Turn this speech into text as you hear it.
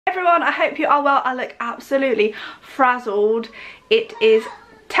Everyone, I hope you are well. I look absolutely frazzled. It is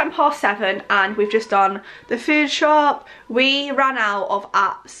 7:10 and we've just done the food shop. We ran out of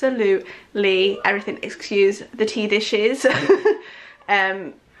absolutely everything, excuse the tea dishes.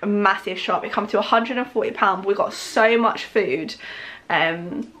 A massive shop. It comes to £140. We got so much food,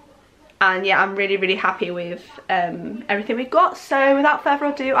 and yeah, I'm really happy with everything we got. So without further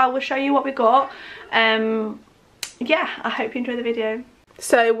ado, I will show you what we got. Yeah, I hope you enjoy the video.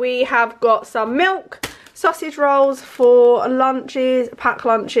 So we have got some milk, sausage rolls for lunches, packed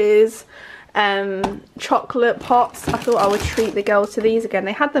lunches, chocolate pots. I thought I would treat the girls to these again.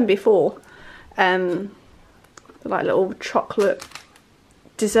 They had them before, like little chocolate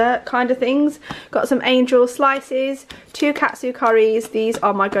dessert kind of things. Got some angel slices, 2 katsu curries. These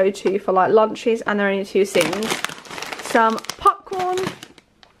are my go-to for like lunches and they're only 2 sins. Some popcorn,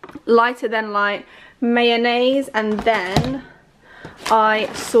 lighter than light mayonnaise, and then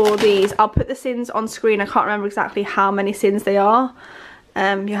I saw these. I'll put the sins on screen. I can't remember exactly how many sins they are.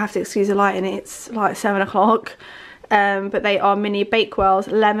 You have to excuse the lighting, it's like 7 o'clock. But they are mini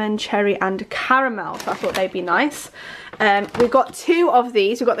Bakewells, lemon, cherry and caramel, so I thought they'd be nice. We got 2 of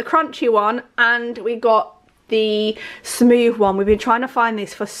these. We got the crunchy one and we got the smooth one. We've been trying to find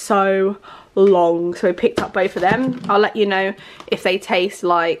this for so long, so we picked up both of them. I'll let you know if they taste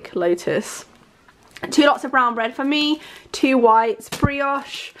like Lotus. 2 lots of brown bread for me, 2 whites,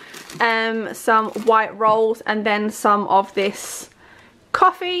 brioche, some white rolls, and then some of this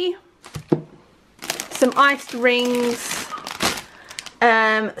coffee, some iced rings,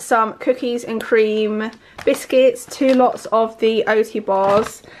 some cookies and cream biscuits, 2 lots of the OT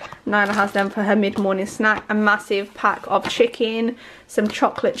bars. Nina has them for her mid-morning snack. A massive pack of chicken, some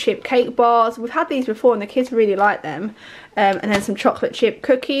chocolate chip cake bars. We've had these before and the kids really like them. And then some chocolate chip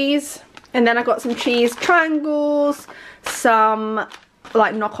cookies. And then I got some cheese triangles, some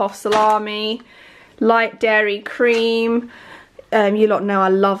like knockoff salami, light dairy cream. You lot know I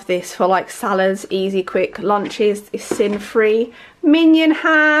love this for like salads, easy quick lunches. It's sin free. Minion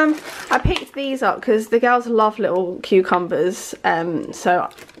ham. I picked these up because the girls love little cucumbers. Because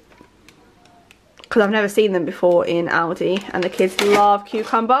I've never seen them before in Aldi, and the kids love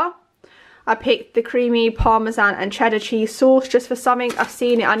cucumber. I picked the creamy parmesan and cheddar cheese sauce just for something. I've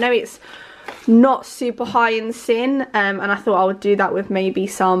seen it. I know it's not super high in sin, and I thought I would do that with maybe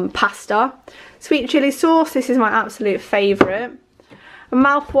some pasta. Sweet chili sauce. This is my absolute favourite. A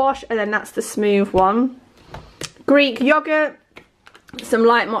mouthwash, and then that's the smooth one. Greek yogurt. Some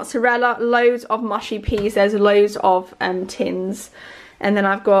light mozzarella. Loads of mushy peas. There's loads of tins. And then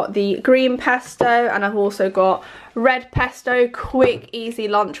I've got the green pesto, and I've also got red pesto. Quick, easy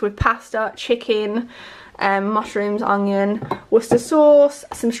lunch with pasta, chicken, mushrooms, onion, Worcester sauce,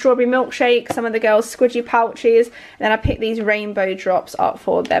 some strawberry milkshake, some of the girls' squidgy pouches. And then I picked these rainbow drops up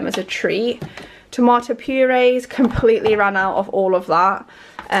for them as a treat. Tomato purees, completely ran out of all of that.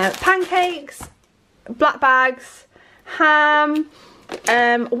 Pancakes, black bags, ham.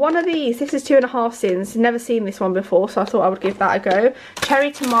 One of these, this is 2.5 sins, never seen this one before, so I thought I would give that a go.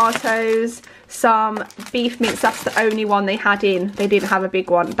 Cherry tomatoes, some beef mince, that's the only one they had in. They didn't have a big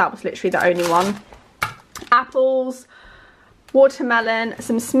one, that was literally the only one. Apples, watermelon,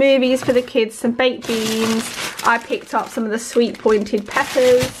 some smoothies for the kids, some baked beans. I picked up some of the sweet pointed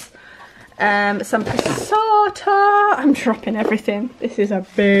peppers, some passata. I'm dropping everything. This is a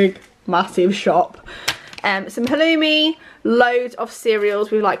big, massive shop. Some halloumi, loads of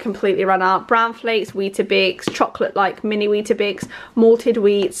cereals. We've like completely run out. Brown flakes, Weetabix, chocolate like mini Weetabix, malted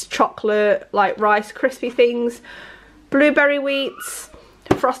wheats, chocolate like Rice crispy things, blueberry wheats,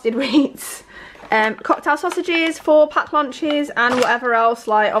 frosted wheats, cocktail sausages for packed lunches, and whatever else.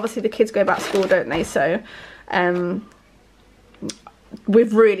 Like obviously the kids go back to school, don't they? So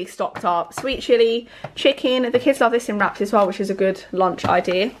we've really stocked up. Sweet chili chicken. The kids love this in wraps as well, which is a good lunch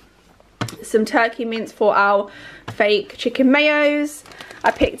idea. Some turkey mince for our fake chicken mayos.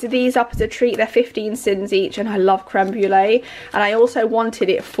 I picked these up as a treat. They're 15 cents each, and I love creme brulee. And I also wanted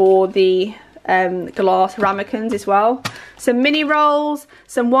it for the glass ramekins as well. Some mini rolls,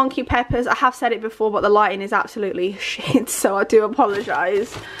 some wonky peppers. I have said it before, but the lighting is absolutely shit, so I do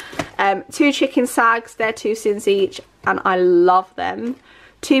apologise. 2 chicken sags. They're 2 cents each, and I love them.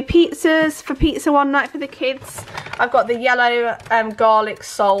 2 pizzas for pizza one night for the kids. I've got the yellow garlic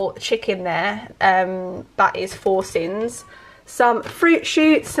salt chicken there. That is 4 cents. Some fruit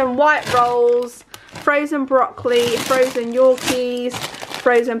shoots, some white rolls, frozen broccoli, frozen Yorkies,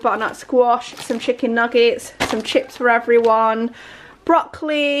 frozen butternut squash, some chicken nuggets, some chips for everyone,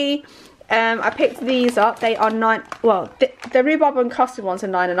 broccoli. I picked these up. They are the rhubarb and custard ones are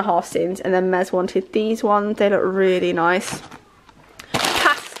 9.5 cents, and then Mez wanted these ones. They look really nice.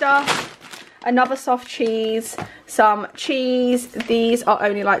 pasta, another soft cheese, some cheese. These are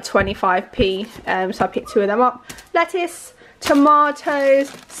only like 25p, so I picked 2 of them up. Lettuce, tomatoes,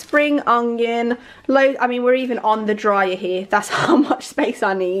 spring onion, loads. I mean, we're even on the dryer here. That's how much space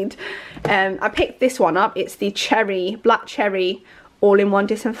I need. I picked this one up. It's the black cherry all-in-one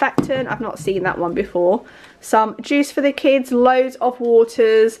disinfectant. I've not seen that one before. Some juice for the kids, loads of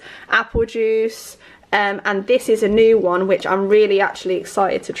waters, apple juice, and this is a new one which I'm really actually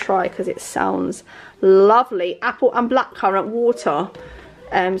excited to try because it sounds lovely. Apple and blackcurrant water.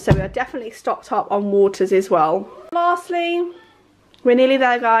 So we are definitely stocked up on waters as well. Lastly, we're nearly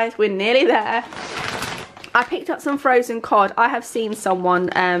there, guys. We're nearly there. I picked up some frozen cod. I have seen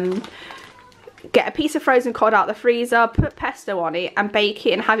someone get a piece of frozen cod out of the freezer, put pesto on it and bake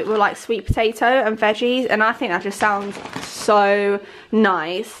it and have it with like sweet potato and veggies, and I think that just sounds so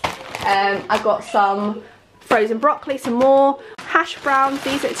nice. I got some frozen broccoli, some more hash browns.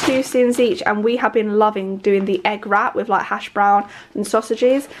 These are 2 cents each, and we have been loving doing the egg wrap with like hash brown and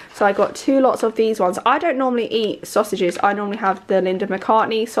sausages, so I got 2 lots of these ones. I don't normally eat sausages. I normally have the Linda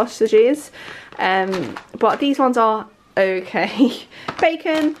McCartney sausages, but these ones are okay.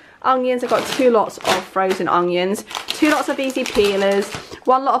 Bacon, onions. I got 2 lots of frozen onions, 2 lots of easy peelers,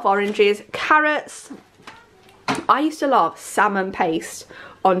 1 lot of oranges, carrots. I used to love salmon paste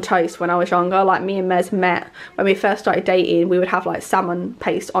on toast when I was younger. Like, me and Mez met when we first started dating. We would have like salmon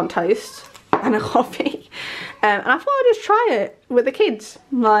paste on toast and a coffee, and I thought I'd just try it with the kids.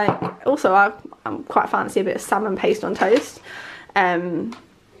 Like, also I'm quite fancy a bit of salmon paste on toast.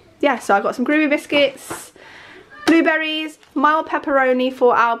 Yeah, so I got some groovy biscuits, blueberries, mild pepperoni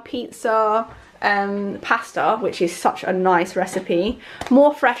for our pizza pasta, which is such a nice recipe,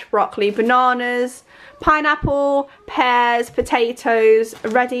 more fresh broccoli, bananas, pineapple, pears, potatoes,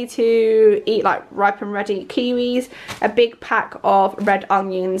 ready to eat, like ripe and ready kiwis, a big pack of red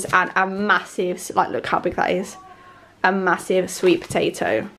onions, and a massive, like, look how big that is, a massive sweet potato.